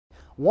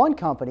One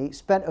company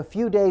spent a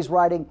few days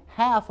riding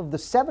half of the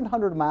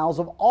 700 miles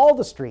of all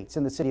the streets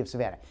in the city of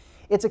Savannah.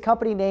 It's a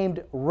company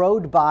named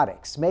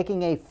RoadBotics,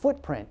 making a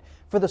footprint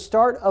for the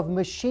start of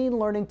machine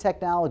learning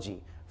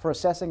technology for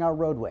assessing our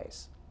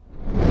roadways.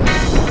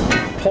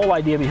 The whole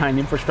idea behind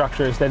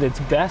infrastructure is that it's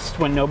best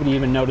when nobody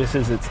even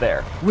notices it's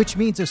there. Which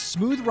means a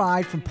smooth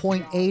ride from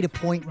point A to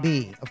point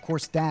B. Of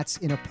course, that's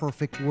in a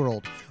perfect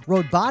world.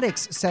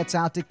 RoadBotics sets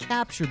out to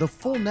capture the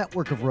full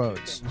network of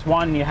roads.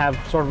 One, you have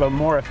sort of a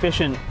more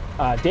efficient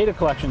data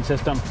collection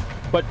system,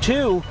 but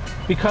two,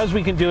 because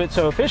we can do it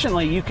so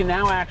efficiently, you can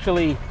now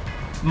actually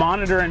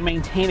monitor and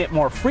maintain it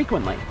more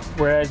frequently.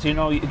 Whereas, you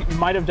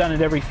might have done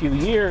it every few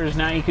years,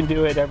 now you can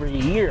do it every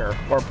year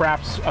or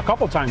perhaps a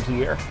couple times a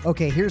year.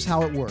 Okay, here's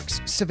how it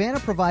works.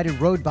 Savannah provided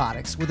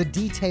RoadBotics with a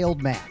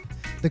detailed map.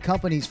 The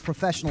company's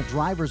professional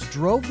drivers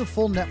drove the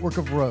full network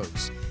of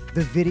roads.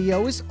 The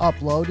video is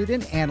uploaded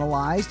and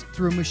analyzed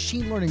through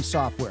machine learning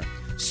software.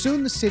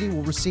 Soon the city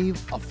will receive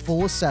a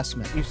full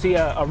assessment. You see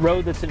a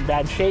road that's in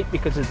bad shape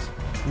because it's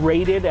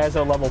rated as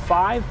a level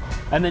 5,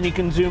 and then you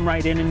can zoom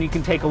right in and you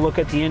can take a look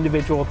at the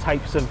individual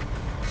types of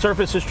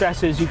surface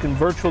stresses. You can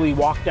virtually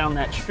walk down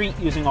that street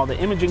using all the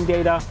imaging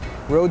data.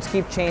 Roads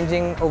keep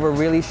changing over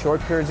really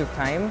short periods of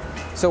time,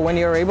 so when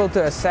you're able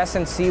to assess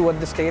and see what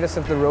the status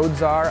of the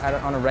roads are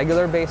on a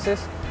regular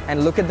basis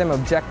and look at them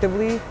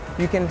objectively,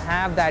 you can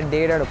have that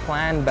data to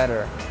plan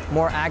better,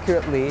 more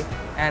accurately,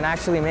 and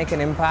actually make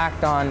an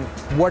impact on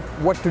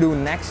what to do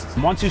next.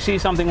 Once you see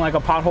something like a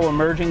pothole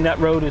emerging, that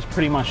road is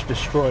pretty much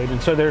destroyed.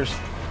 And so there's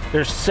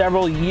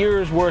several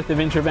years worth of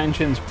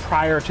interventions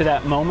prior to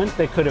that moment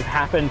that could have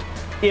happened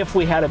if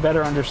we had a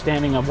better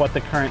understanding of what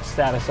the current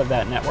status of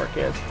that network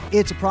is.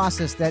 It's a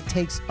process that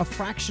takes a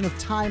fraction of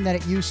time than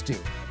it used to,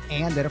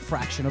 and at a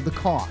fraction of the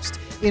cost.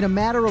 In a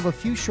matter of a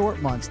few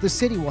short months, the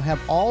city will have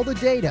all the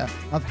data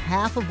of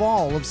half of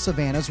all of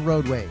Savannah's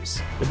roadways.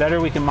 The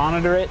better we can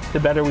monitor it, the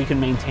better we can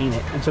maintain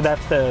it. And so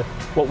that's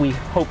what we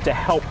hope to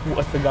help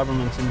with the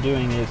governments in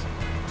doing is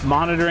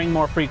monitoring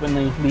more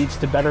frequently leads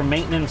to better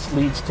maintenance,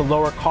 leads to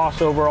lower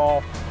costs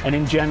overall, and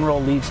in general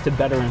leads to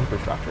better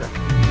infrastructure.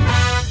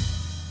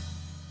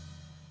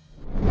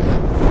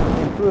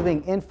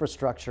 Improving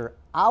infrastructure,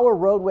 our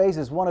roadways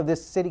is one of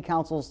this city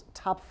council's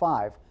top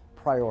 5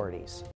 priorities.